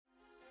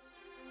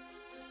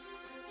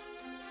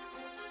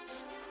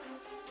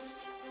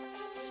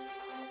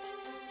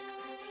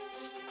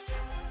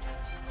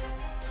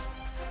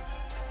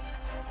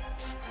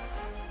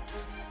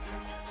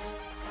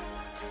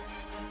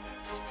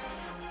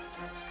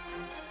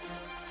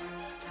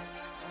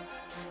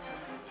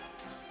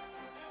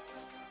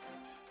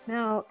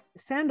Now,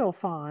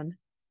 Sandalphon,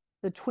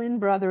 the twin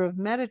brother of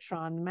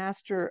Metatron,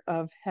 master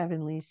of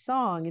heavenly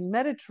song, and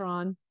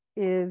Metatron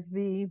is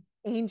the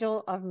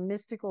angel of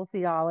mystical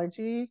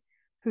theology,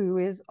 who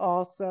is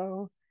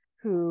also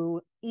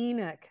who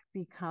Enoch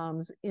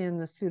becomes in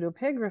the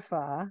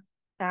pseudepigrapha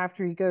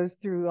after he goes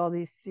through all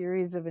these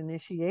series of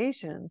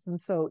initiations. And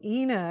so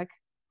Enoch,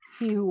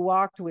 he who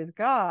walked with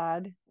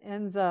God,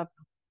 ends up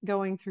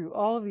going through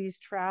all of these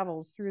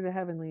travels through the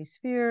heavenly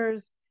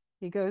spheres.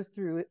 He goes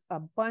through a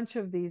bunch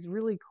of these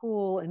really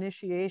cool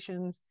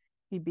initiations.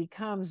 He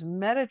becomes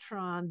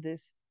Metatron,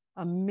 this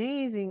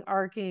amazing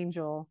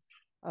archangel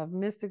of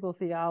mystical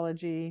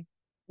theology.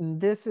 And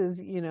this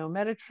is,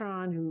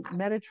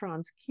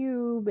 Metatron's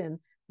cube, and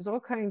there's all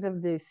kinds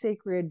of the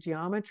sacred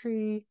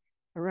geometry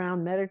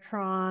around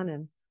Metatron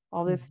and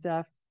all this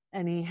stuff.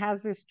 And he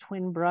has this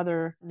twin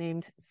brother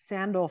named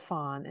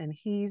Sandalphon, and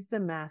he's the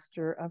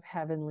master of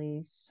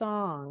heavenly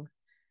song.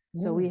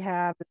 So we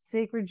have the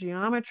sacred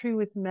geometry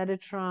with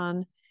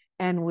Metatron,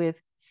 and with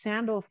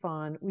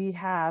Sandalphon, we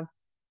have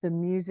the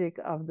music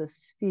of the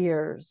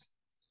spheres.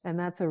 And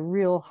that's a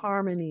real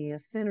harmony, a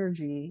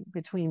synergy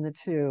between the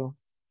two.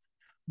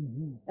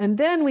 And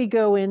then we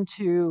go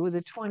into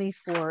the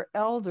 24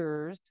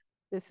 elders.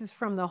 This is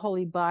from the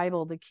Holy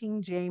Bible, the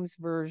King James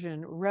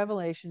Version,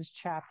 Revelations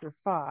chapter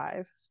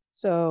 5.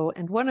 So,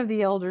 and one of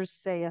the elders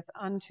saith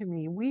unto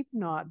me, Weep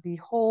not,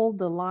 behold,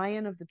 the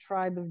Lion of the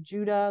tribe of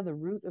Judah, the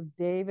root of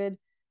David,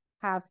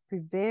 hath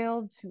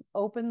prevailed to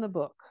open the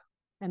book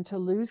and to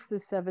loose the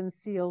seven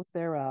seals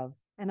thereof.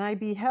 And I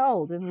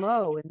beheld, and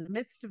lo, in the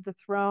midst of the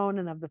throne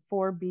and of the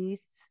four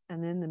beasts,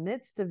 and in the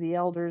midst of the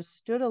elders,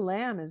 stood a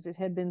lamb as it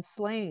had been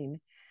slain,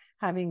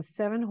 having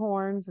 7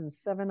 horns and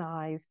 7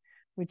 eyes,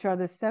 which are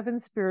the 7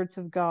 spirits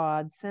of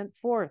God sent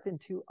forth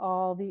into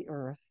all the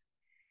earth.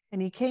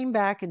 And he came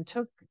back and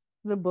took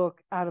the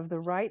book out of the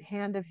right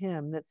hand of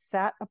him that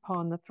sat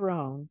upon the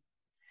throne.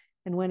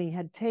 And when he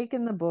had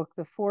taken the book,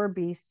 the 4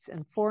 beasts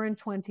and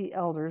 24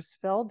 elders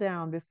fell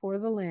down before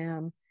the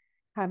Lamb,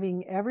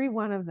 having every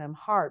one of them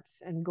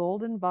harps and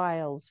golden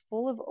vials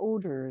full of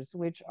odors,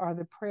 which are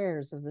the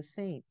prayers of the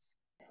saints.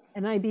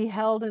 And I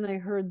beheld and I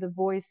heard the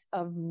voice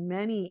of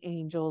many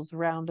angels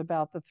round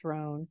about the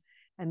throne,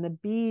 and the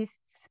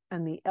beasts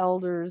and the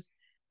elders,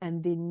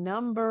 and the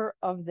number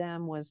of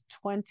them was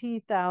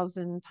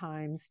 20,000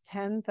 times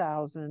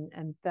 10,000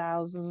 and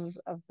thousands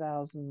of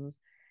thousands.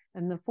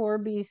 And the 4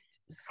 beasts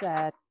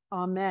said,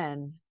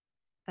 Amen.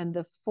 And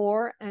the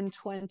 24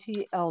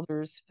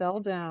 elders fell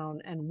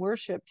down and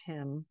worshipped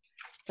him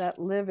that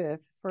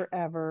liveth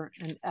forever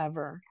and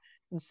ever.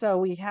 And so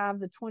we have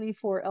the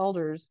 24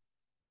 elders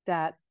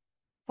that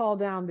fall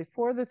down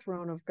before the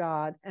throne of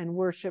God and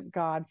worship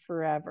God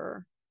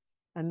forever.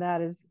 And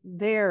that is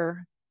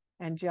their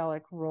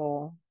angelic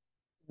role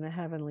in the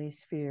heavenly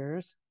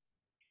spheres.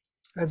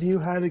 Have you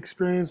had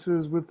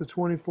experiences with the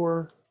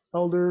 24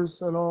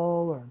 elders at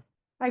all? Or?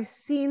 I've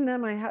seen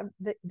them.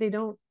 They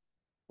don't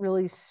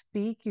really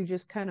speak. You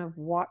just kind of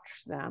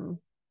watch them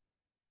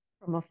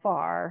from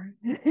afar.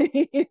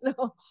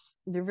 They're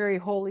very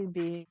holy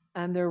beings,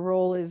 and their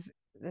role is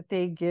that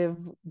they give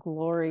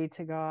glory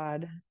to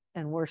God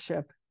and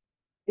worship.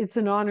 It's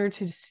an honor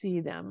to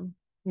see them.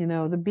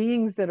 The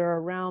beings that are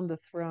around the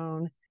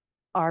throne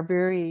are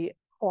very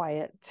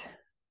quiet.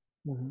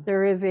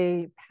 There is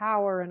a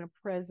power and a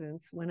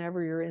presence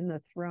whenever you're in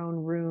the throne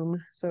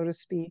room, so to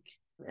speak.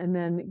 And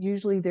then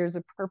usually there's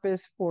a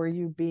purpose for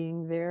you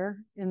being there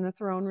in the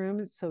throne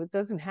room. So it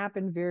doesn't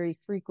happen very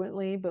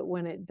frequently, but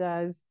when it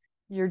does,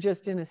 you're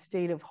just in a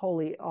state of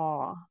holy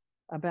awe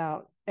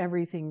about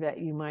everything that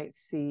you might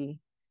see.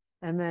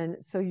 And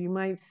then, so you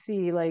might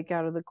see, like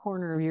out of the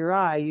corner of your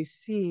eye, you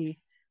see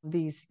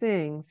these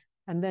things,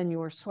 and then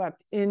you are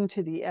swept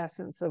into the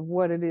essence of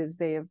what it is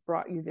they have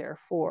brought you there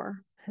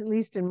for. At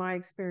least in my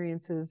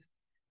experiences,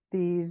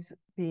 these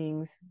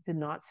beings did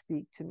not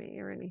speak to me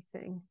or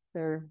anything.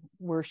 They're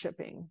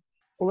worshiping.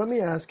 Well, let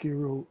me ask you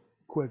real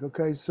quick.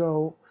 Okay,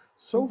 so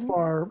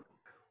far,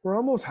 we're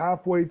almost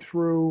halfway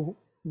through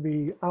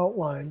the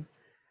outline,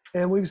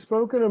 and we've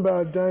spoken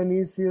about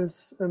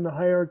Dionysius and the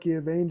hierarchy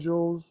of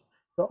angels,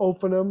 the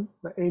Ophanim,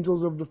 the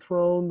angels of the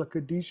throne, the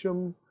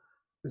Kadishim,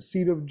 the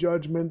seat of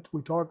judgment.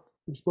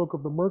 We spoke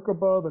of the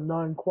Merkaba, the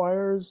 9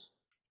 choirs,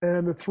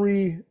 and the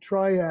 3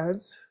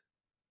 triads,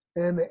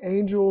 and the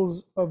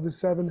angels of the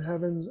 7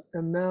 heavens,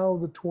 and now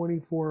the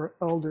 24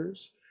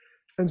 elders.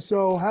 And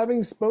so,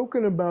 having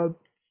spoken about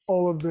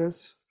all of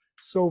this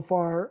so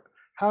far,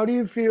 how do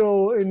you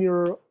feel in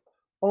your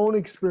own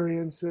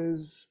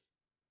experiences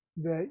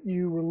that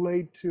you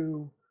relate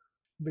to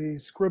the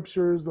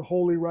scriptures, the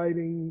holy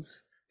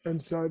writings, and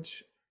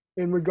such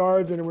in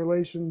regards and in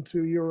relation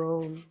to your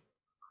own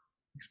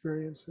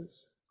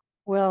experiences?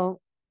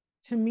 Well,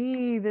 to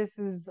me, this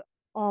is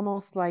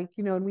almost like,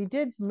 and we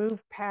did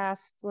move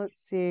past,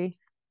 let's see,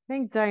 I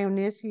think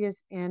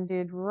Dionysius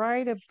ended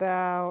right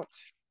about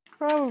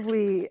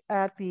probably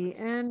at the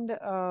end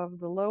of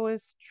the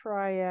lowest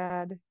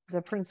triad,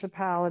 the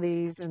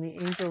principalities and the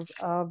angels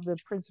of the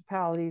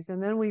principalities.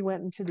 And then we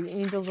went into the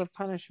angels of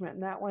punishment,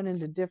 and that went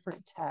into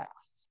different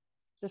texts,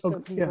 just so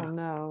people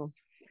know.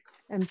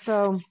 And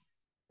so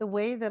the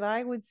way that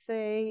I would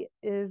say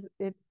is,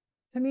 it,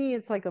 to me,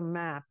 it's like a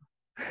map.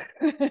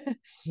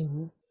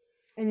 Mm-hmm.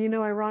 And, you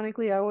know,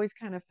 ironically, I always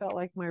kind of felt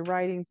like my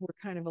writings were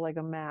kind of like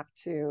a map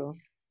too.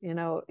 You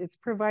know, it's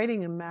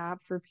providing a map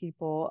for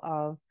people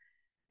of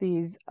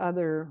these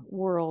other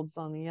worlds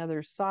on the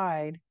other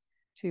side,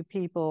 to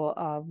people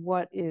of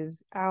what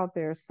is out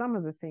there, some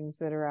of the things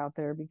that are out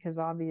there, because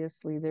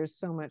obviously there's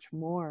so much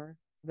more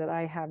that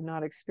I have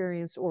not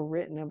experienced or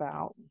written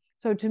about.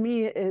 So to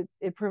me,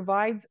 it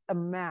provides a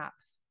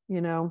maps,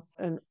 you know,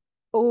 an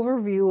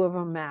overview of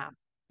a map.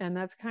 And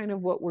that's kind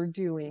of what we're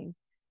doing.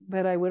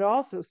 But I would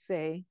also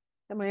say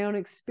that my own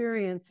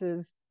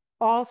experiences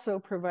also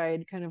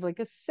provide kind of like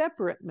a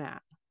separate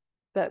map,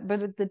 that,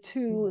 but the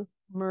two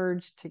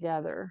merged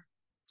together.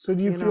 So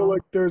do you feel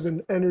like there's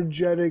an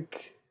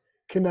energetic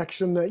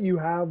connection that you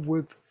have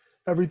with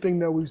everything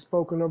that we've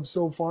spoken of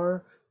so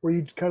far, where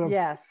you kind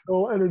of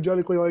feel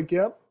energetically like,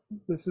 yep,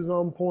 this is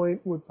on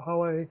point with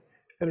how I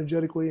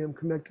energetically am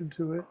connected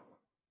to it?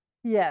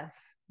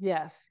 Yes,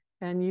 yes.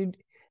 And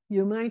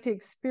you might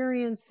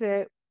experience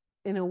it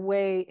in a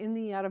way in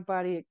the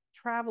out-of-body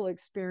travel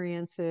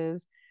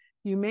experiences.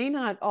 You may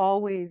not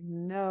always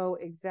know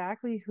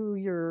exactly who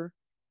you're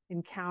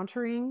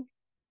encountering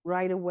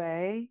right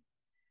away,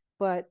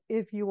 but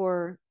if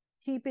you're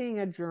keeping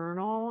a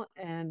journal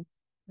and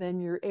then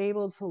you're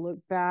able to look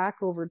back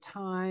over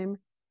time,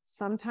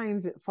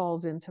 sometimes it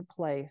falls into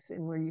place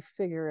and where you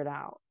figure it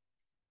out.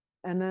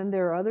 And then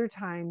there are other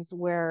times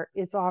where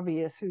it's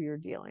obvious who you're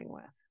dealing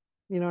with.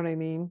 You know what I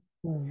mean?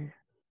 Mm-hmm.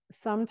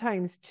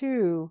 Sometimes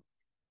too,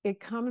 it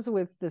comes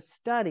with the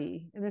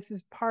study. And this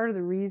is part of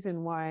the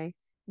reason why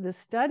the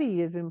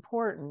study is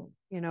important.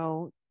 You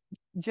know,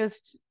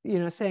 just, you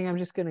know, saying I'm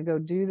just going to go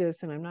do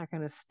this and I'm not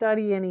going to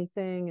study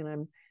anything and I'm,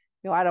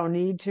 you know, I don't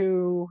need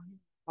to,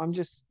 I'm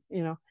just,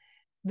 you know,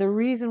 the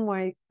reason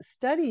why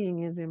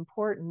studying is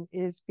important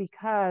is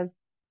because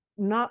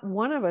not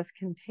one of us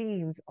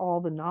contains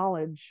all the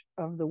knowledge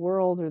of the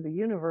world or the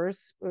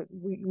universe.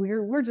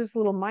 We're just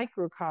little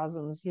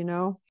microcosms, you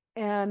know.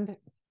 And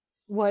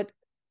what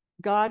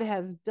God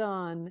has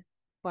done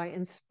by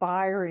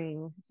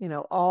inspiring, you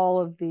know, all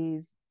of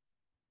these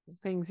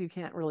things you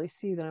can't really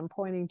see that I'm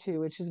pointing to,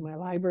 which is my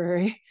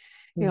library,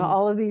 you know,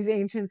 all of these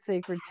ancient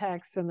sacred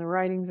texts and the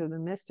writings of the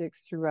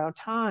mystics throughout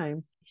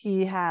time,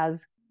 he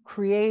has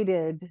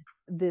created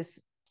this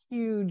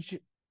huge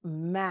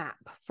map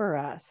for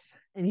us.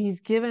 And he's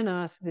given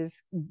us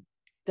this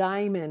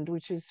diamond,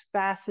 which is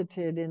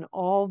faceted in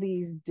all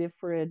these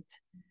different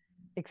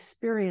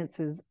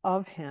experiences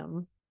of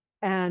him.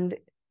 And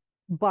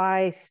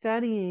by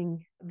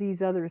studying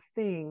these other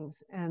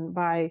things and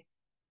by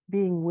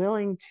being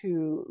willing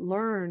to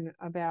learn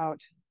about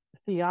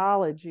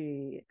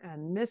theology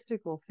and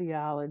mystical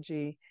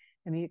theology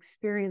and the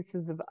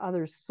experiences of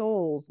other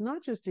souls,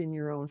 not just in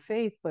your own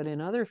faith, but in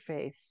other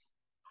faiths,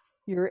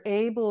 you're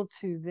able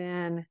to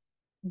then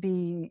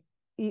be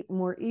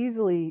more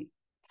easily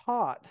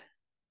taught,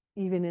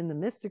 even in the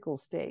mystical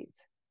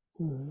states,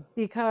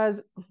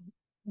 because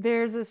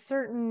there's a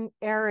certain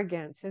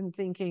arrogance in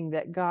thinking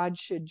that God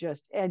should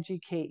just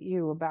educate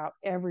you about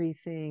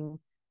everything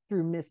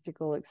through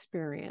mystical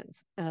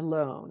experience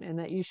alone, and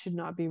that you should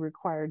not be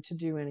required to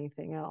do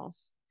anything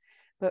else.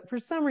 But for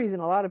some reason,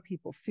 a lot of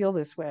people feel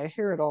this way. I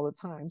hear it all the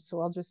time.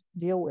 So I'll just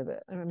deal with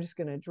it and I'm just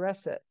going to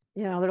address it.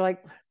 You know, they're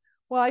like,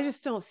 well, I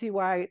just don't see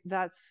why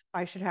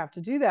I should have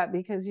to do that,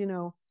 because, you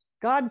know,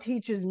 God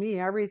teaches me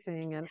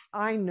everything and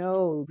I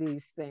know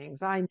these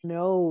things. I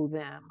know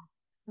them.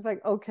 It's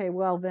like, okay,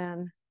 well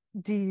then,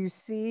 do you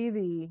see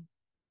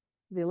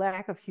the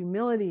lack of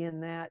humility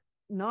in that?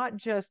 Not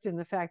just in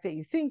the fact that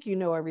you think you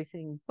know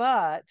everything,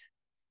 but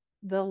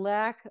the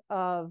lack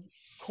of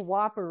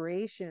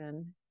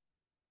cooperation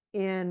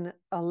in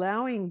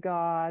allowing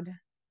God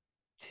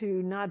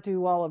to not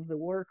do all of the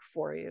work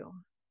for you.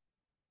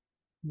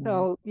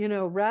 So, you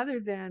know, rather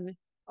than,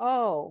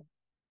 oh,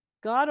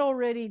 God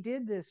already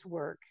did this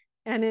work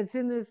and it's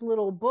in this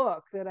little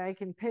book that I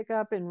can pick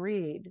up and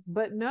read,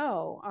 but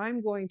no,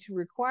 I'm going to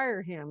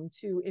require him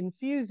to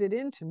infuse it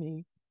into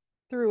me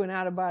through an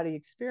out-of-body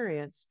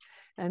experience,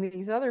 and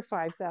these other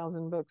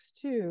 5,000 books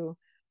too,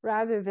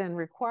 rather than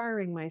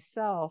requiring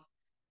myself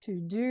to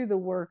do the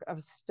work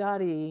of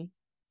study,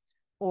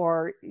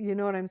 or, you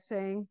know what I'm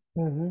saying?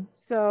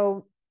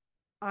 So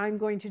I'm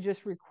going to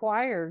just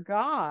require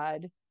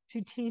God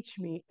to teach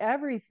me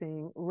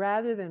everything,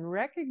 rather than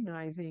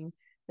recognizing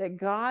that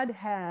God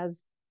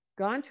has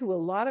gone to a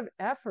lot of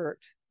effort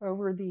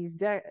over these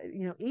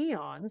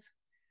eons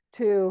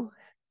to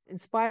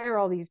inspire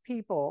all these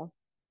people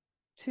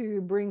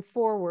to bring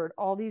forward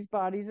all these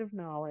bodies of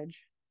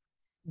knowledge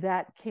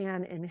that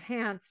can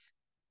enhance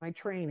my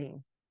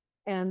training.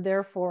 And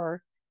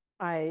therefore,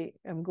 I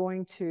am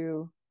going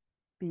to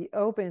be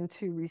open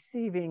to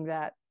receiving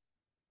that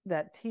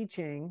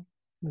teaching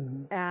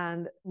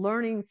and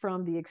learning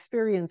from the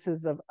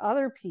experiences of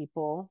other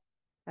people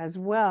as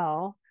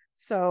well.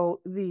 So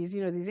these,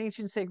 these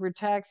ancient sacred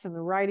texts and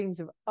the writings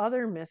of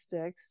other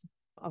mystics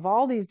of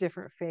all these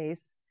different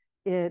faiths,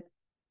 it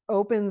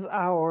opens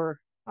our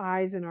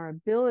eyes and our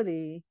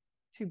ability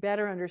to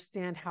better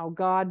understand how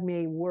God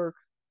may work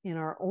in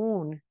our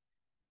own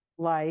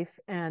life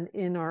and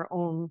in our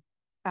own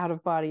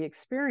out-of-body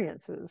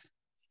experiences.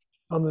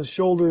 On the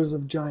shoulders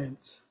of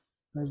giants,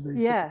 as they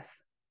say.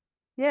 Yes,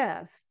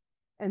 yes.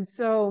 And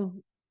so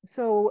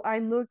I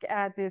look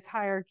at this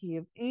hierarchy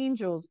of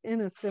angels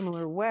in a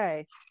similar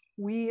way.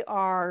 We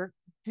are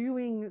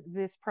doing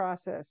this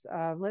process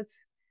of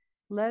let's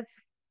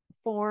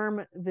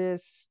form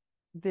this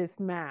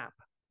map,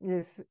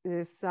 this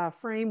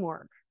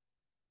framework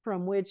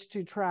from which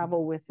to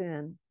travel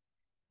within,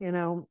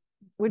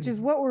 which is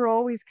what we're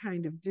always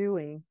kind of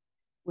doing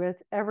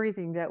with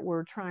everything that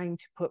we're trying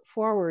to put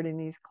forward in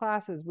these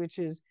classes, which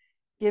is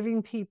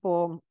giving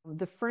people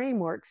the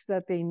frameworks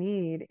that they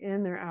need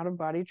in their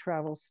out-of-body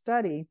travel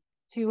study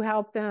to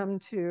help them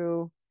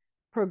to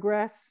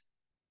progress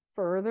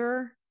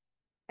further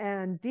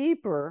and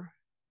deeper,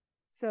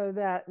 so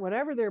that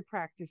whatever their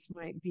practice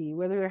might be,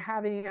 whether they're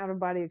having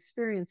out-of-body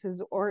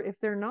experiences or if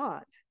they're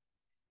not,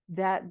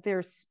 that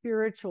their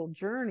spiritual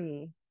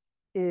journey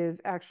is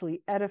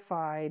actually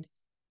edified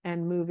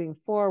and moving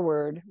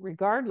forward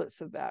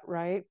regardless of that,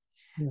 right?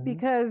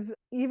 Because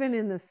even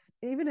in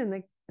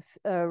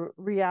the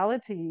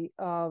reality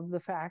of the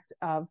fact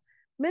of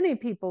many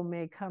people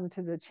may come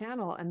to the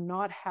channel and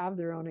not have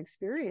their own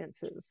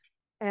experiences,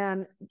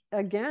 and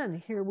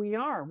again, here we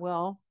are.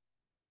 Well,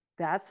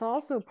 that's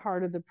also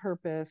part of the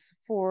purpose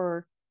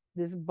for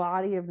this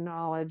body of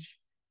knowledge,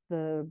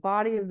 the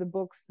body of the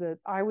books that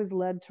I was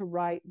led to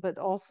write, but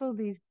also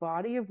these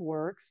body of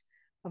works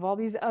of all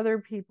these other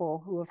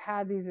people who have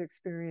had these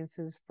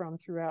experiences from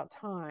throughout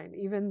time.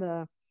 Even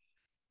the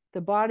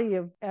body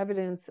of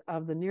evidence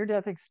of the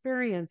near-death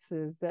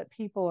experiences that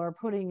people are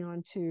putting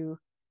onto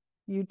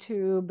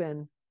YouTube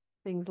and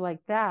things like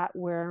that,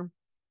 where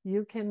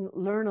you can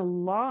learn a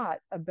lot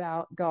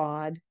about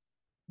God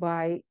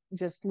by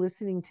just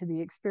listening to the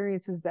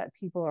experiences that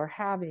people are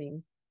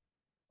having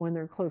when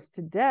they're close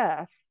to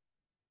death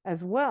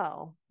as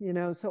well.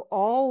 So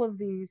all of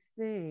these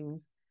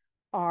things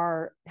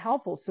are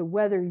helpful. So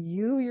whether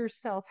you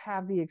yourself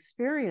have the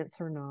experience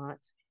or not,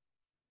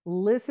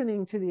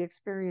 listening to the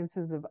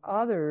experiences of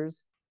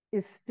others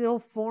is still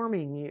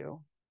forming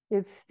you.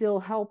 It's still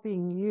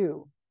helping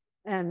you.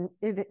 And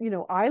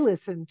I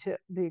listen to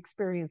the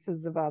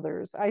experiences of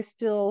others. I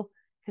still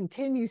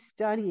continue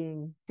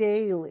studying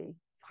daily.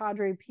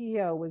 Padre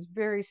Pio was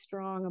very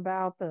strong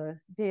about the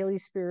daily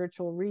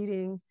spiritual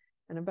reading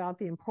and about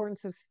the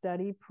importance of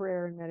study,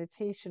 prayer, and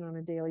meditation on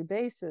a daily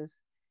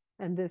basis.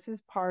 And this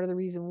is part of the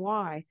reason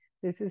why.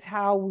 This is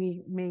how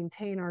we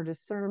maintain our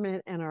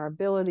discernment and our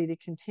ability to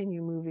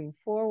continue moving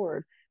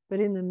forward.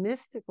 But in the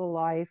mystical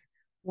life,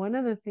 one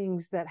of the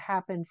things that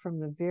happened from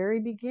the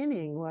very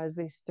beginning was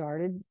they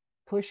started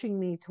pushing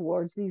me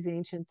towards these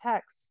ancient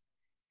texts.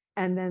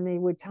 And then they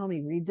would tell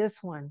me, read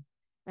this one.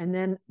 And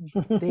then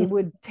they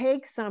would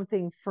take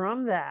something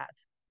from that.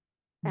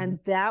 And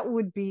that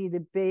would be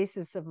the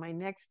basis of my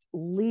next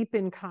leap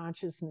in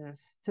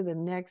consciousness to the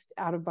next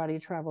out-of-body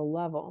travel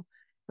level.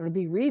 It would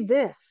be, read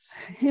this,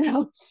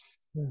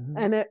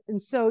 And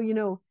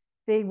so,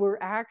 they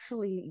were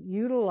actually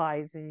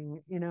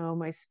utilizing,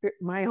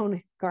 my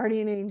own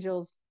guardian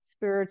angels,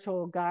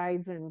 spiritual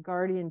guides, and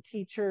guardian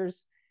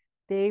teachers.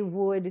 They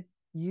would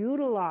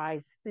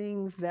utilize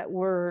things that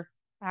were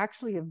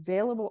actually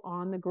available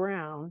on the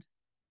ground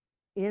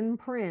in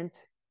print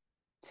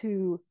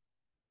to,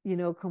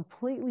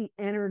 completely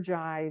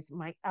energize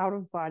my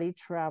out-of-body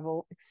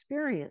travel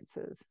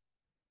experiences.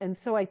 And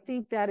so I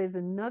think that is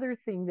another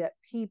thing that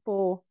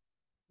people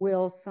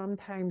will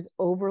sometimes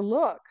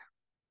overlook.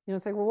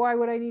 It's like, well, why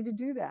would I need to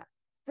do that?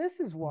 This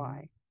is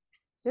why.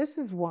 This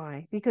is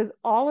why. Because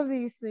all of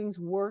these things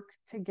work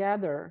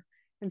together.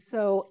 And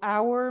so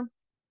our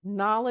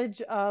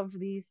knowledge of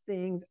these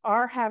things,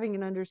 our having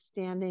an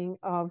understanding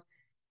of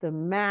the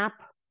map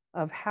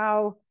of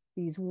how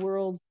these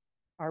worlds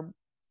are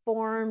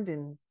formed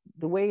and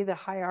the way the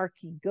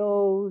hierarchy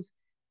goes,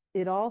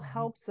 it all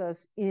helps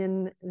us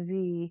in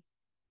the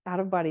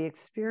out-of-body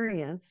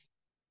experience.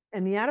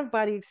 And the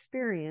out-of-body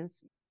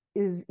experience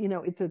is,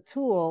 it's a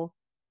tool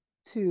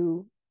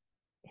to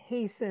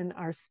hasten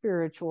our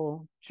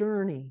spiritual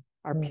journey,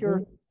 our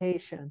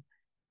purification.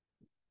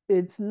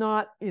 It's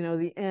not,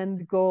 the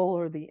end goal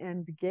or the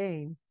end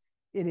game.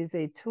 It is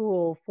a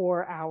tool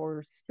for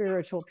our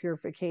spiritual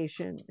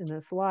purification in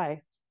this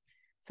life.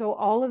 So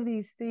all of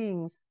these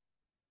things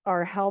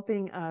are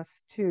helping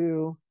us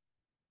to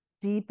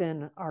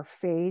deepen our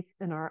faith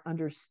and our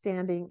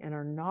understanding and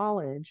our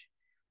knowledge.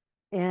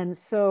 And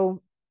so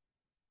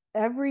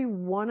every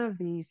one of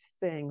these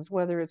things,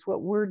 whether it's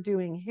what we're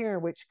doing here,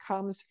 which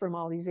comes from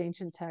all these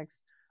ancient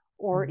texts,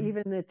 or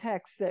even the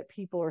texts that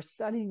people are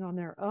studying on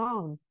their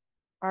own,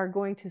 are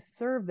going to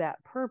serve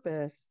that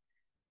purpose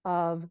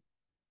of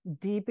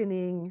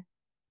deepening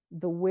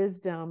the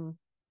wisdom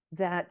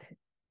that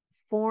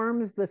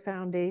forms the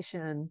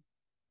foundation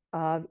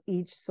of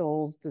each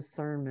soul's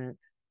discernment.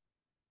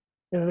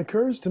 And it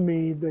occurs to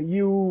me that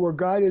you were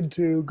guided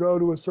to go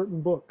to a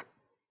certain book,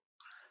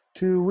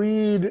 to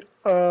read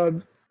a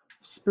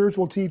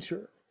spiritual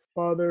teacher,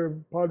 Father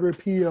Padre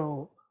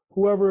Pio,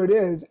 whoever it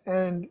is.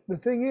 And the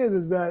thing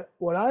is that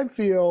what I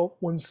feel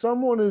when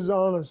someone is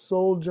on a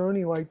soul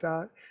journey like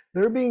that,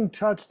 they're being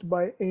touched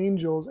by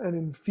angels and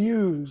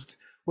infused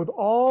with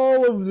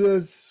all of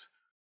this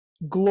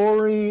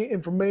glory,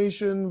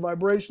 information,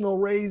 vibrational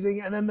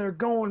raising, and then they're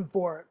going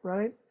for it,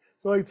 right?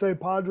 So like say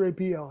Padre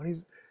Pio, and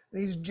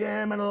he's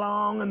jamming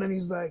along, and then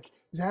he's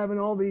having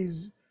all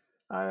these,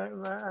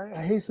 I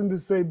hasten to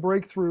say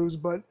breakthroughs,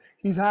 but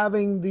he's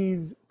having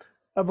these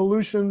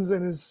evolutions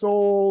in his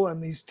soul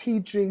and these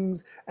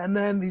teachings, and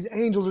then these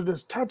angels are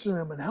just touching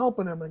him and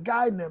helping him and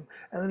guiding him,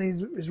 and then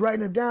he's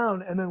writing it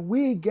down, and then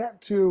we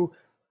get to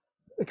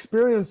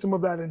experience some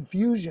of that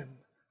infusion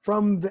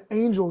from the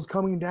angels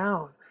coming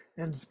down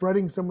and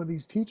spreading some of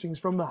these teachings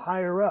from the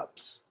higher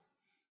ups,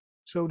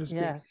 so to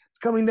speak. Yes. It's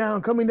coming down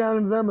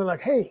into them. They're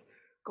like, hey,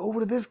 go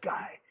over to this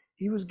guy.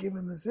 He was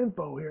giving this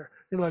info here.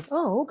 You're like,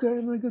 oh, okay,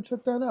 let me go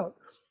check that out.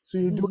 So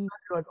you're doing that,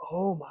 you're like,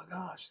 oh my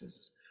gosh, this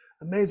is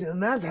amazing.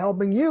 And that's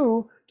helping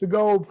you to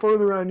go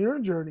further on your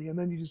journey. And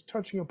then you're just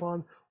touching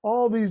upon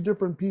all these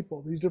different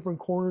people, these different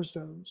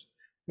cornerstones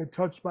get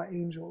touched by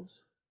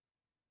angels.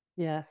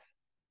 Yes.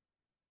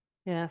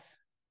 Yes.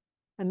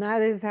 And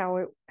that is how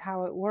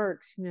it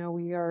works.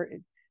 We are,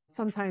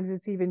 sometimes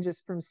it's even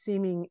just from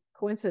seeming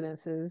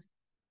coincidences,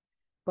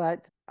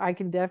 but I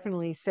can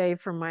definitely say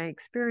from my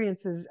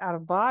experiences out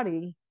of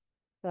body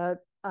that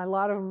a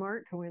lot of them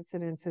aren't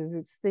coincidences.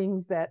 It's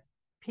things that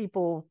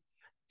people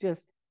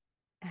just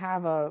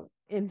have a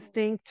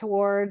instinct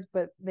towards,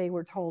 but they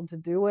were told to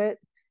do it.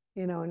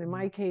 And in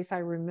my case, I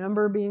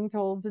remember being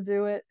told to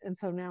do it, and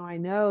so now I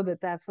know that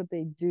that's what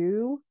they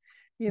do.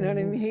 You know what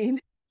I mean?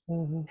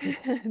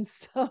 And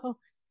so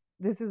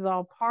this is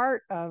all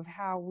part of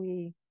how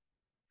we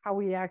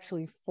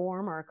actually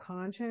form our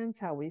conscience,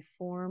 how we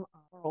form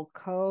our moral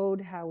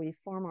code, how we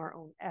form our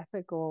own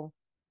ethical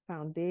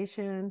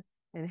foundation,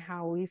 and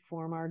how we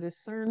form our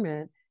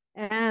discernment.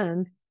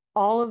 And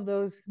all of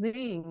those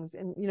things,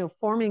 and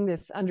forming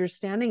this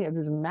understanding of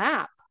this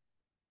map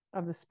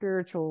of the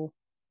spiritual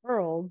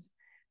worlds,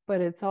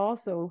 but it's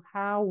also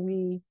how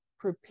we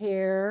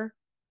prepare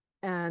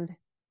and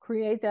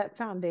create that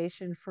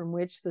foundation from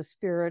which the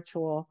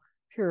spiritual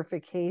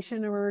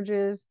purification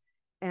emerges,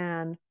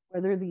 and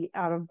whether the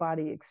out of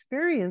body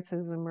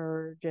experiences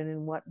emerge and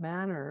in what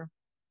manner.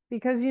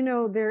 Because,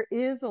 there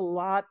is a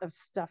lot of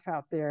stuff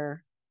out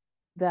there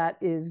that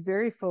is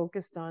very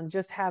focused on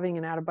just having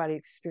an out of body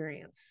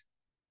experience.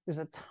 There's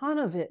a ton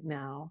of it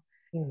now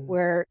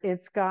where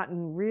it's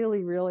gotten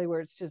really, really where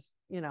it's just,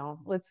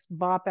 let's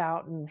bop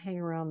out and hang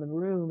around the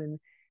room,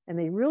 and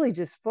they really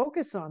just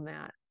focus on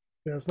that.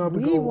 Yeah, it's not the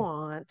goal.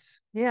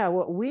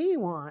 What we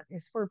want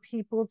is for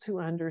people to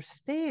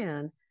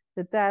understand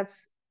that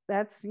that's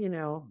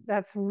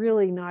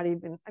really not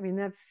even,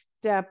 that's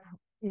step,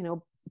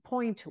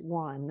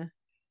 0.1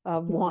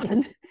 of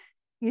one.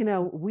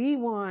 We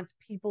want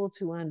people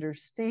to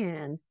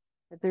understand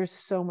that there's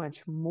so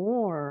much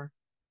more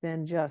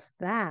than just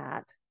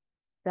that.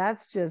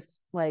 That's just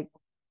like,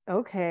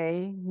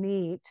 okay,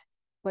 neat,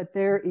 but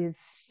there is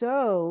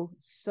so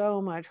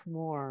much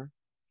more.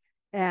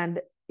 And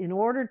in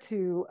order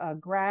to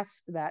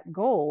grasp that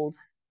gold,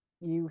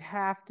 you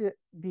have to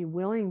be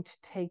willing to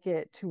take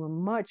it to a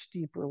much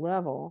deeper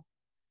level.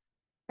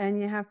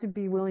 And you have to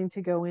be willing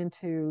to go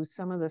into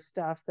some of the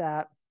stuff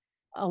that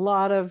a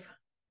lot of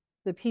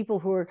the people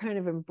who are kind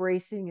of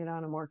embracing it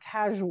on a more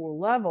casual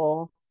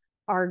level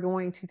are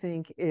going to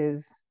think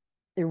is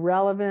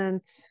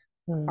irrelevant,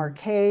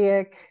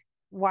 archaic.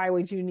 Why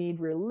would you need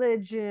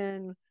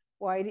religion?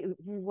 Why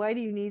do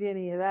you need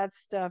any of that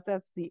stuff?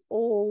 That's the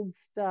old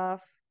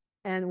stuff.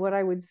 And what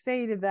I would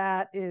say to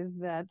that is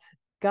that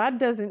God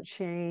doesn't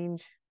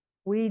change.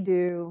 We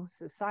do,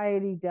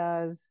 society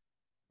does,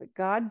 but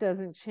God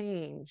doesn't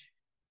change.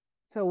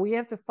 So we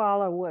have to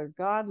follow where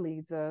God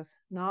leads us,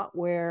 not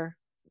where,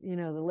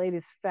 the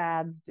latest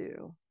fads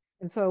do.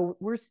 And so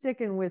we're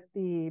sticking with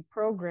the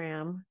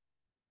program.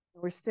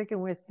 We're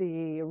sticking with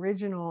the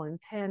original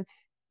intent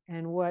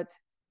and what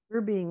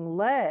I'm being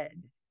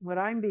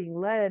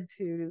led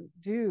to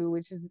do,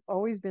 which has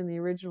always been the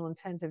original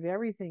intent of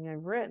everything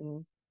I've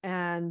written.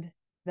 And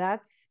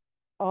that's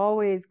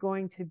always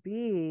going to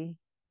be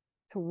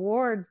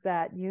towards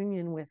that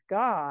union with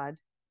God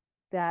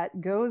that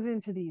goes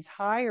into these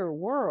higher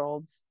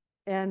worlds.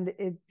 And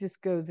it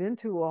just goes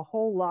into a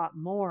whole lot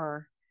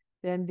more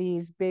than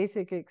these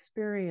basic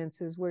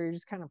experiences where you're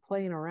just kind of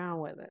playing around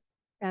with it.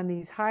 And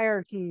these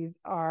hierarchies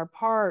are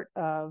part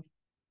of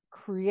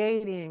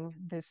creating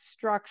this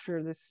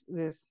structure,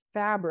 this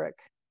fabric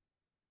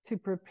to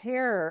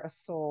prepare a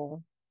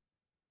soul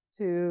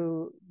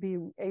to be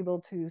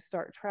able to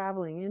start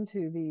traveling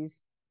into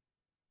these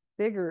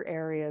bigger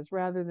areas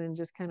rather than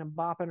just kind of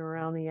bopping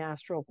around the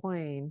astral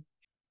plane.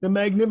 The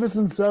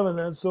Magnificent Seven,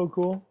 that's so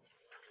cool.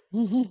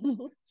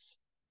 That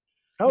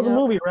was a Yep.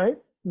 movie, right?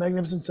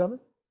 Magnificent Seven?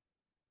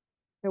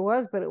 It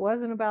was, but it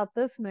wasn't about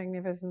this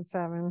Magnificent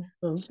Seven.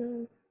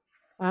 Okay.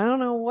 I don't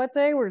know what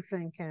they were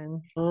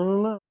thinking. I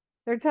don't know.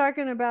 They're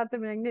talking about the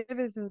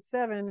Magnificent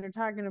Seven. They're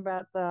talking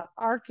about the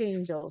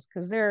archangels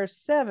because there are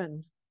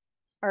seven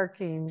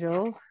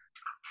archangels,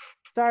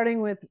 starting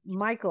with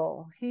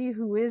Michael, he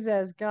who is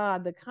as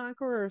God, the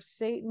conqueror of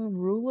Satan,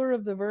 ruler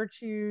of the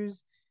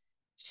virtues,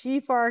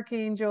 chief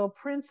archangel,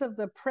 prince of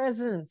the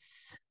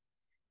presence,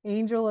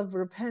 angel of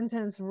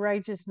repentance,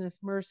 righteousness,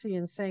 mercy,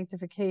 and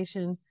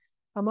sanctification.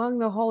 Among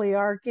the holy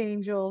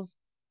archangels,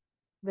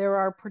 there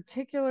are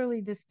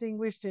particularly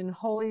distinguished in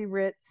Holy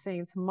Writ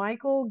Saints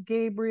Michael,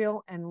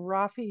 Gabriel, and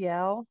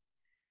Raphael.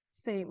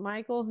 Saint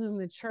Michael, whom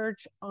the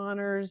church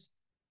honors,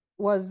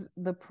 was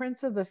the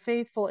prince of the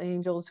faithful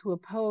angels who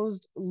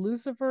opposed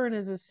Lucifer and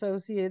his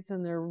associates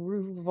in their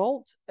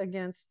revolt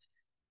against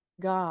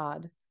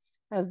God.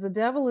 As the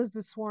devil is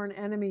the sworn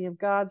enemy of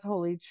God's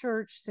holy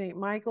church, Saint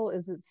Michael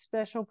is its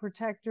special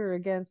protector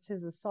against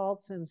his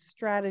assaults and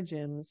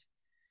stratagems.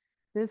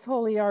 This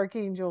holy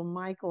archangel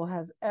Michael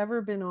has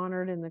ever been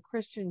honored in the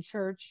Christian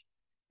church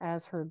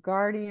as her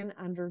guardian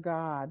under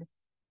God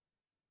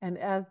and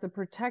as the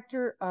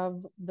protector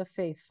of the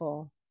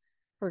faithful.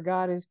 For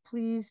God is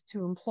pleased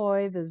to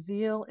employ the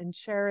zeal and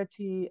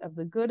charity of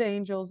the good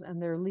angels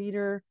and their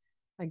leader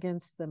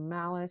against the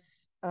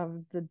malice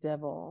of the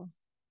devil.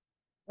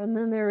 And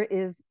then there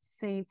is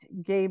Saint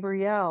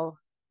Gabriel.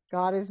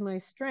 God is my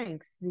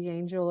strength, the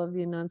angel of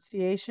the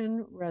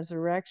Annunciation,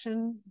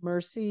 resurrection,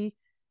 mercy,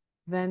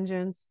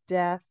 vengeance,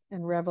 death,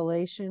 and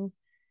revelation.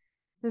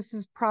 This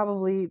is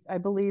probably, I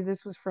believe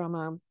this was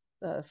from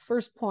the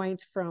first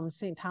point from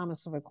St.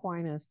 Thomas of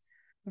Aquinas.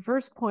 The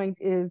first point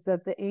is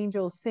that the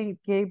angel Saint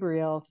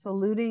Gabriel,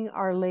 saluting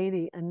Our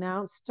Lady,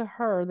 announced to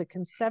her the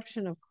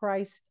conception of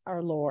Christ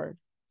our Lord.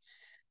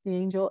 The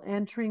angel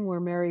entering where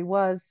Mary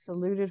was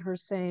saluted her,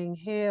 saying,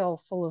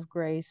 Hail, full of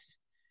grace,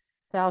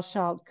 thou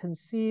shalt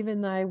conceive in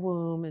thy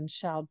womb and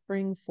shalt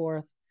bring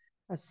forth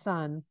a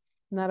son.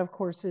 And that, of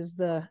course, is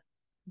the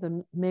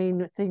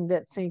main thing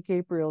that St.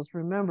 Gabriel's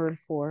remembered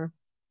for.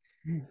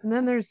 And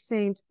then there's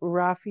St.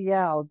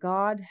 Raphael.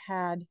 God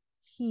had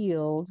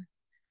healed.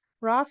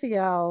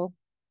 Raphael,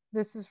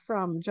 this is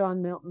from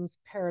John Milton's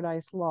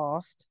Paradise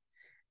Lost.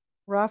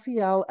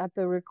 Raphael, at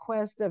the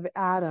request of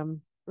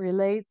Adam,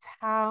 relates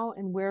how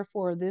and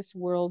wherefore this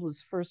world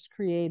was first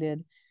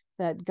created,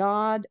 that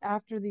God,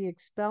 after the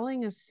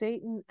expelling of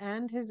Satan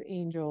and his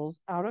angels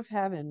out of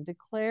heaven,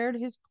 declared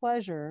his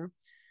pleasure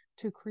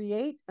to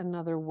create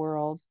another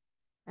world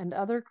and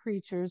other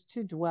creatures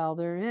to dwell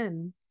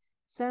therein,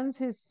 sends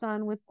his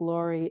Son with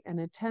glory and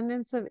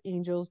attendance of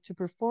angels to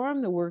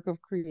perform the work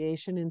of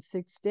creation in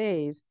 6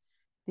 days.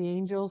 The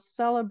angels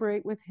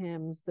celebrate with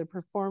hymns the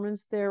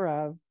performance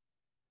thereof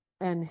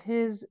and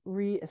his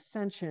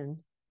reascension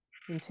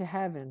into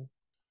heaven.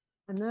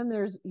 And then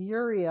there's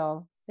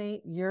Uriel,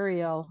 Saint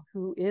Uriel,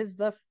 who is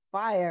the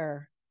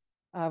fire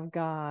of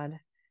God.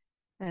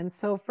 And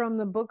so from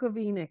the book of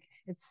Enoch,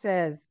 it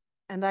says,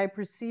 And I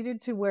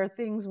proceeded to where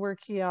things were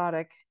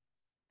chaotic,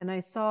 and I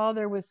saw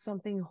there was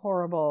something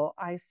horrible.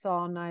 I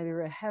saw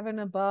neither a heaven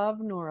above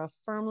nor a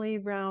firmly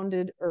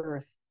rounded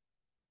earth,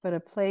 but a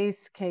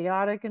place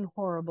chaotic and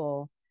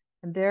horrible.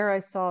 And there I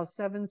saw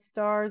 7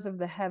 stars of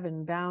the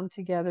heaven bound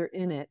together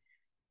in it,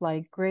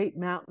 like great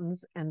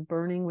mountains and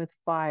burning with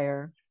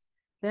fire.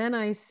 Then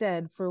I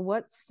said, For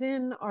what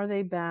sin are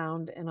they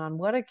bound, and on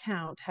what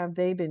account have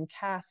they been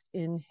cast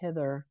in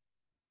hither?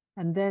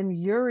 And then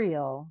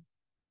Uriel,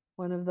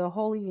 one of the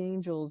holy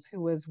angels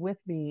who was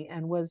with me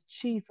and was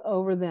chief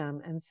over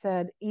them, and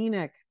said,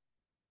 Enoch,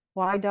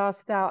 why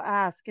dost thou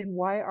ask, and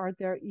why art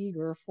thou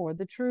eager for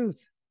the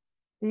truth?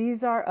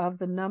 These are of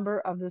the number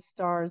of the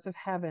stars of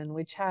heaven,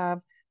 which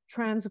have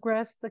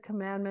transgressed the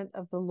commandment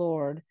of the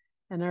Lord,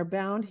 and are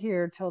bound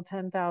here till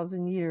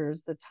 10,000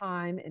 years, the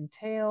time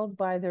entailed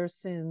by their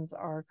sins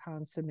are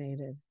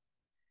consummated.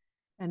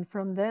 And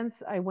from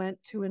thence I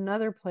went to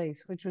another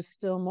place, which was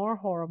still more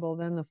horrible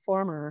than the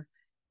former,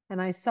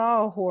 and I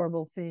saw a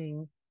horrible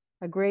thing,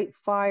 a great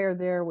fire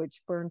there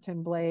which burnt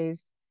and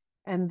blazed,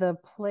 and the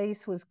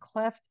place was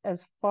cleft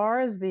as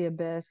far as the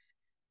abyss,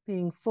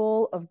 being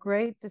full of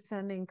great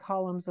descending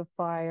columns of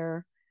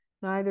fire.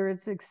 Neither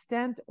its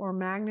extent or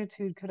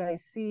magnitude could I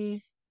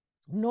see,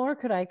 nor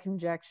could I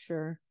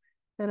conjecture.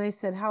 Then I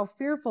said, How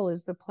fearful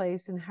is the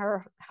place, and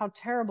how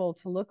terrible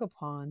to look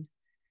upon.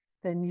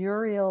 Then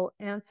Uriel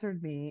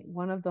answered me,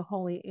 one of the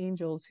holy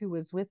angels who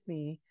was with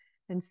me,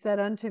 and said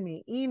unto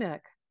me,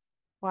 Enoch,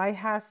 why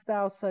hast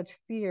thou such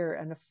fear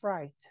and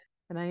affright?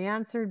 And I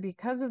answered,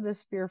 Because of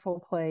this fearful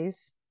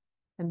place,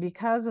 and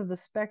because of the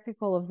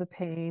spectacle of the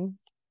pain.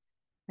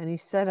 And he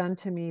said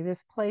unto me,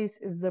 This place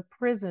is the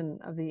prison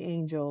of the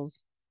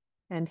angels,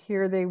 and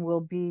here they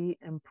will be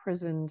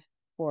imprisoned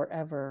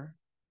forever.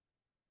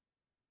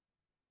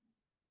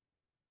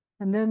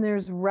 And then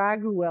there's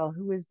Raguel,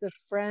 who is the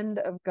friend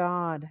of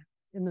God.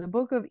 In the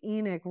book of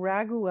Enoch,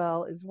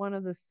 Raguel is one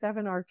of the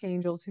 7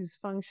 archangels whose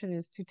function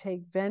is to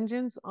take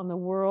vengeance on the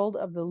world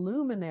of the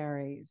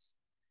luminaries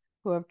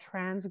who have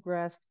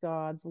transgressed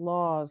God's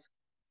laws.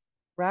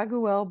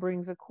 Raguel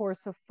brings a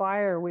course of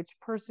fire which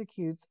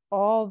persecutes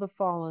all the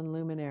fallen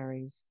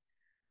luminaries.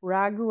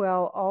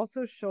 Raguel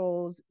also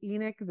shows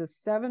Enoch the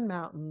 7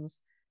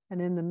 mountains,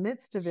 and in the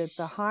midst of it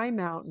the high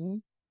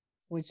mountain,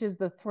 which is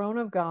the throne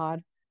of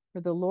God,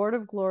 where the Lord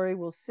of glory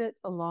will sit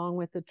along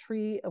with the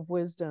tree of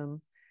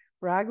wisdom.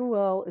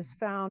 Raguel is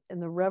found in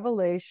the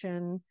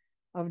revelation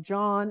of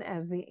John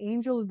as the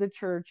angel of the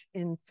church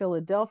in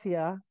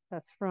Philadelphia.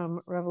 That's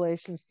from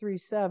Revelations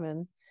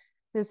 3:7.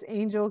 This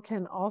angel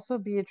can also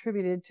be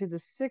attributed to the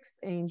 6th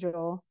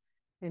angel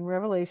in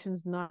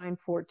Revelations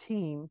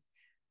 9:14.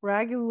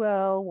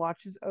 Raguel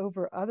watches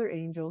over other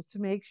angels to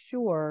make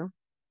sure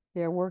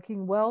they are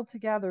working well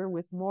together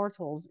with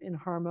mortals in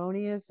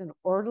harmonious and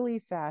orderly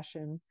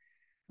fashion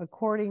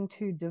according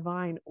to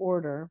divine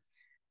order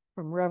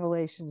from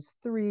Revelations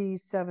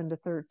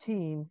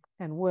 3:7-13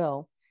 and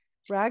will.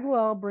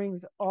 Raguel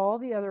brings all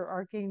the other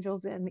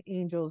archangels and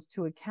angels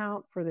to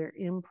account for their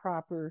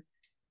improper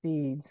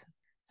deeds.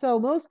 So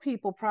most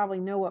people probably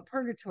know what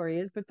purgatory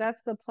is, but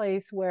that's the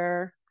place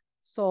where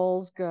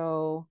souls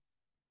go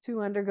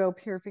to undergo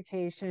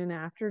purification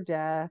after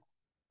death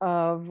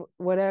of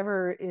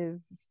whatever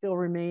is still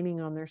remaining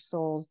on their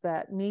souls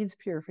that needs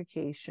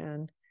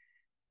purification.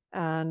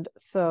 And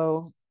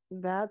so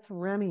that's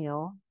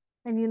Remiel.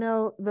 And you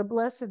know, the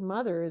Blessed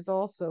Mother is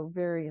also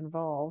very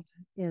involved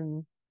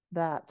in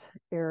that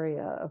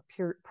area of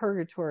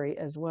purgatory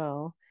as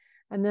well.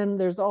 And then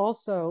there's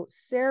also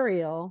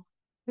Sariel,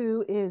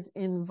 who is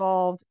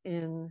involved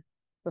in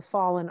the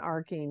fallen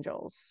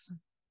archangels.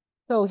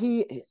 So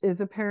he is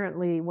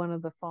apparently one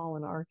of the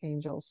fallen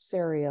archangels,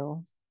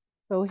 Sariel.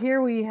 So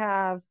here we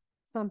have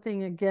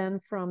something again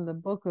from the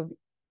book of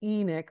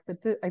Enoch, but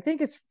I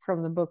think it's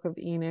from the book of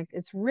Enoch.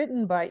 It's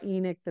written by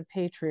Enoch the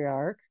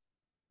patriarch.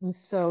 And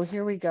so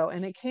here we go.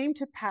 And it came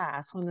to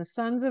pass when the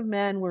sons of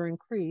men were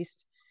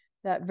increased,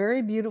 that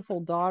very beautiful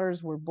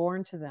daughters were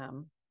born to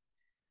them.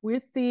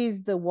 With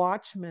these the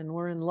watchmen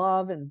were in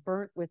love and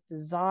burnt with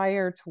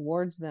desire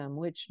towards them,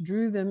 which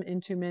drew them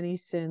into many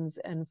sins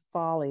and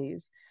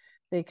follies.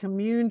 They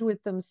communed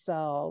with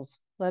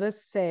themselves. Let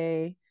us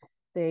say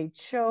they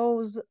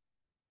chose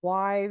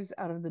wives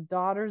out of the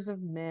daughters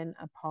of men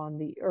upon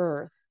the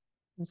earth.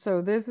 And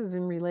so this is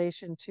in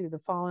relation to the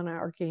fallen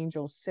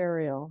archangel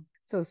Sariel.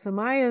 So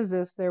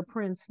Samiazus, their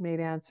prince, made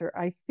answer,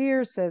 I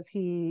fear, says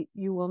he,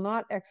 you will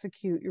not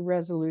execute your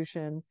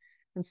resolution,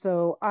 and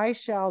so I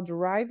shall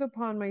derive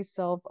upon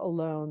myself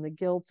alone the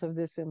guilt of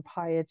this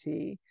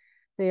impiety.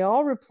 They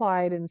all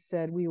replied and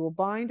said, we will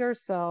bind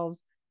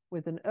ourselves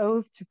with an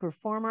oath to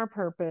perform our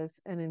purpose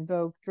and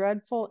invoke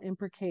dreadful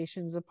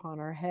imprecations upon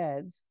our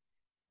heads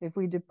if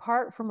we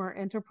depart from our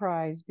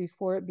enterprise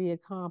before it be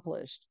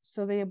accomplished.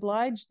 So they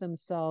obliged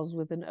themselves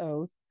with an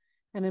oath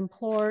and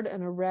implored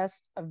an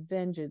arrest of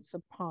vengeance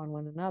upon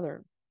one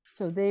another.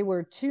 So they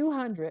were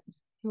 200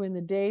 who in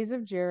the days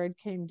of Jared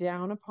came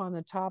down upon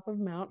the top of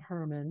Mount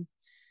Hermon.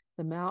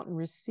 The mountain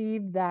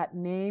received that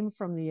name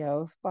from the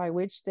oath by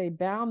which they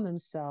bound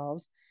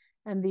themselves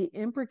and the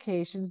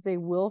imprecations they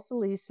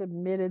willfully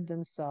submitted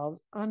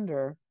themselves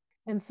under.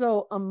 And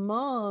so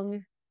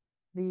among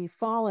the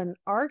fallen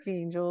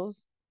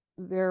archangels,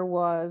 there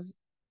was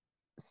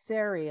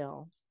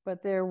Sariel,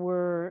 but there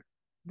were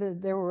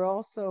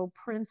also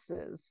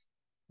princes.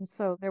 And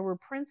so there were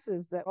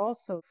princes that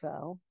also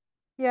fell.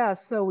 Yeah,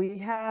 so we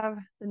have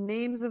the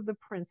names of the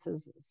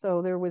princes.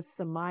 So there was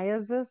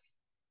Samiazus,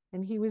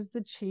 and he was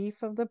the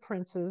chief of the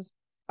princes,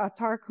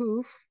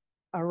 Atarkuf,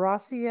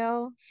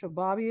 Arasiel,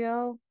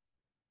 Shobabiel,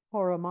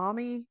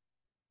 Horamami,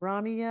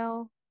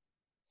 Ramiel,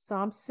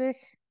 Samsich,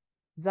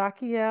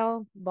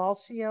 Zachiel,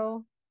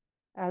 Balshiel,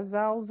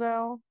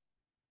 Azalzel,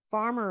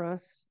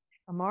 Pharmerus,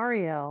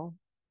 Amariel,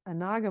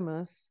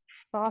 Anagamus,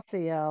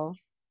 Thothiel,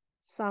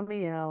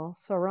 Samiel,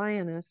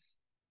 Sorianus,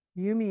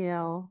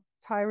 Umiel,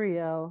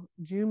 Tyriel,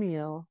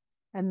 Jumiel,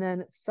 and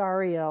then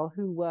Sariel,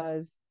 who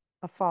was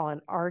a fallen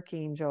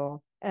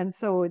archangel. And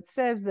so it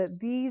says that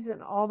these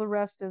and all the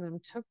rest of them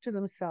took to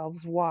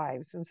themselves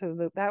wives. And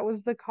so that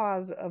was the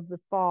cause of the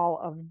fall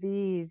of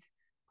these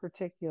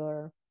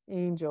particular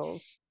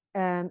angels.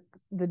 And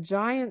the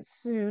giants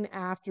soon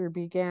after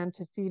began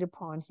to feed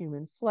upon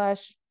human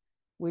flesh,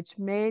 which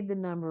made the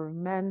number of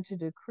men to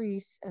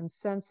decrease and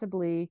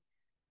sensibly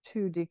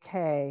to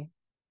decay.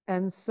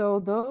 And so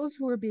those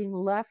who were being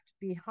left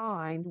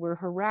behind were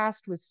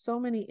harassed with so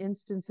many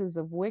instances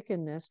of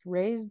wickedness,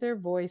 raised their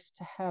voice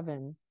to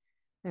heaven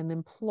and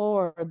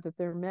implored that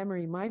their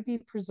memory might be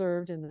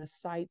preserved in the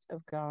sight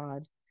of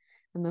God.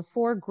 And the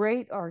 4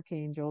 great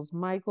archangels,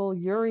 Michael,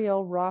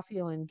 Uriel,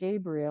 Raphael, and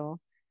Gabriel,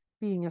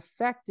 being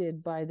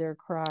affected by their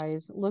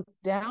cries, looked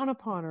down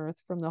upon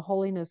earth from the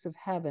holiness of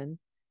heaven,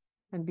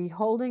 and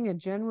beholding a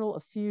general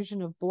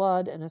effusion of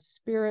blood and a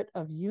spirit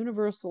of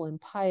universal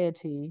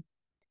impiety,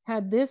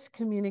 had this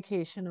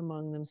communication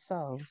among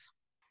themselves.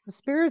 The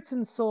spirits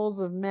and souls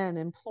of men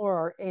implore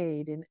our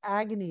aid in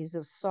agonies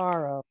of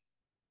sorrow.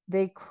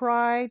 They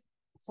cry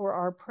for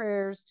our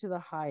prayers to the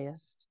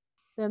highest.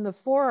 Then the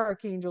 4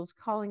 archangels,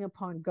 calling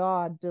upon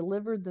God,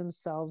 delivered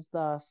themselves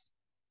thus.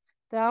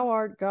 Thou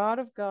art God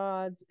of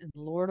gods and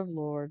Lord of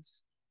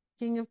lords,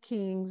 King of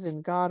kings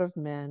and God of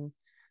men.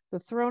 The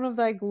throne of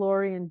thy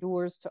glory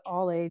endures to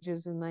all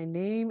ages, and thy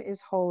name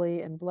is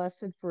holy and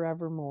blessed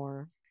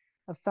forevermore.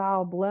 A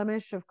foul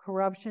blemish of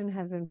corruption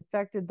has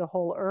infected the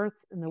whole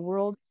earth, and the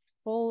world is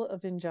full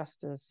of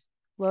injustice.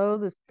 Lo,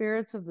 the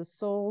spirits of the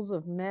souls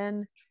of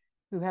men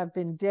who have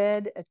been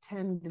dead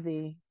attend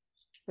thee.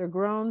 Their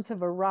groans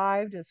have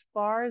arrived as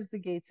far as the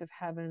gates of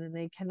heaven, and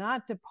they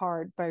cannot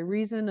depart by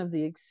reason of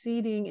the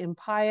exceeding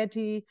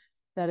impiety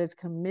that is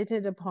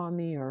committed upon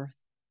the earth.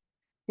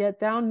 Yet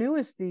thou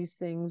knewest these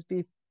things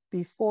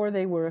before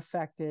they were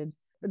effected.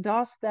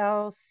 Dost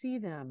thou see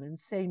them and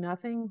say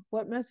nothing?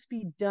 What must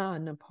be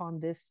done upon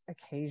this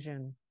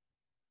occasion?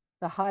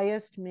 The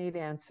highest made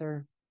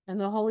answer, and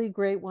the Holy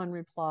Great One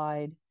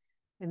replied,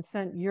 and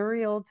sent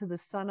Uriel to the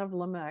son of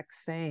Lamech,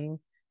 saying,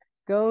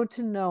 Go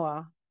to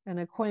Noah and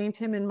acquaint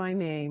him in my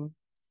name.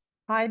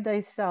 Hide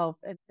thyself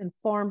and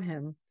inform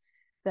him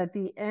that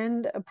the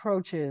end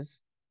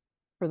approaches,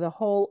 for the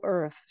whole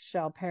earth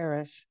shall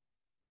perish.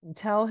 And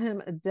tell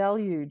him a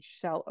deluge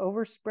shall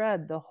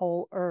overspread the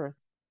whole earth,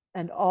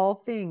 and all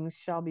things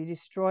shall be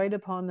destroyed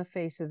upon the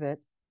face of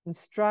it.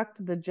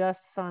 Instruct the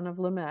just son of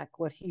Lamech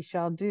what he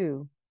shall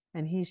do,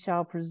 and he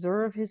shall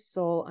preserve his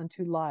soul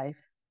unto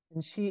life,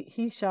 and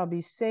he shall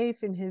be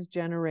safe in his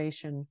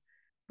generation.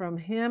 From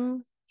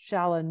him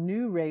shall a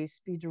new race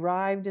be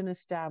derived and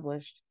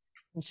established,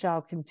 and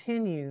shall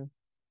continue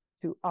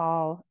to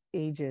all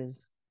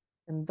ages.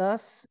 And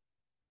thus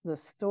the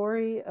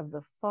story of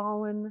the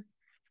fallen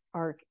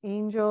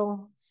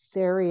Archangel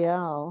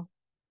Sariel,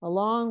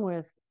 along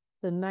with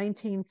the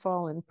 19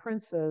 fallen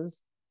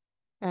princes,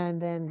 and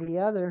then the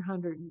other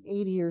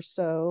 180 or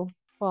so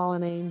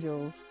fallen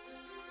angels,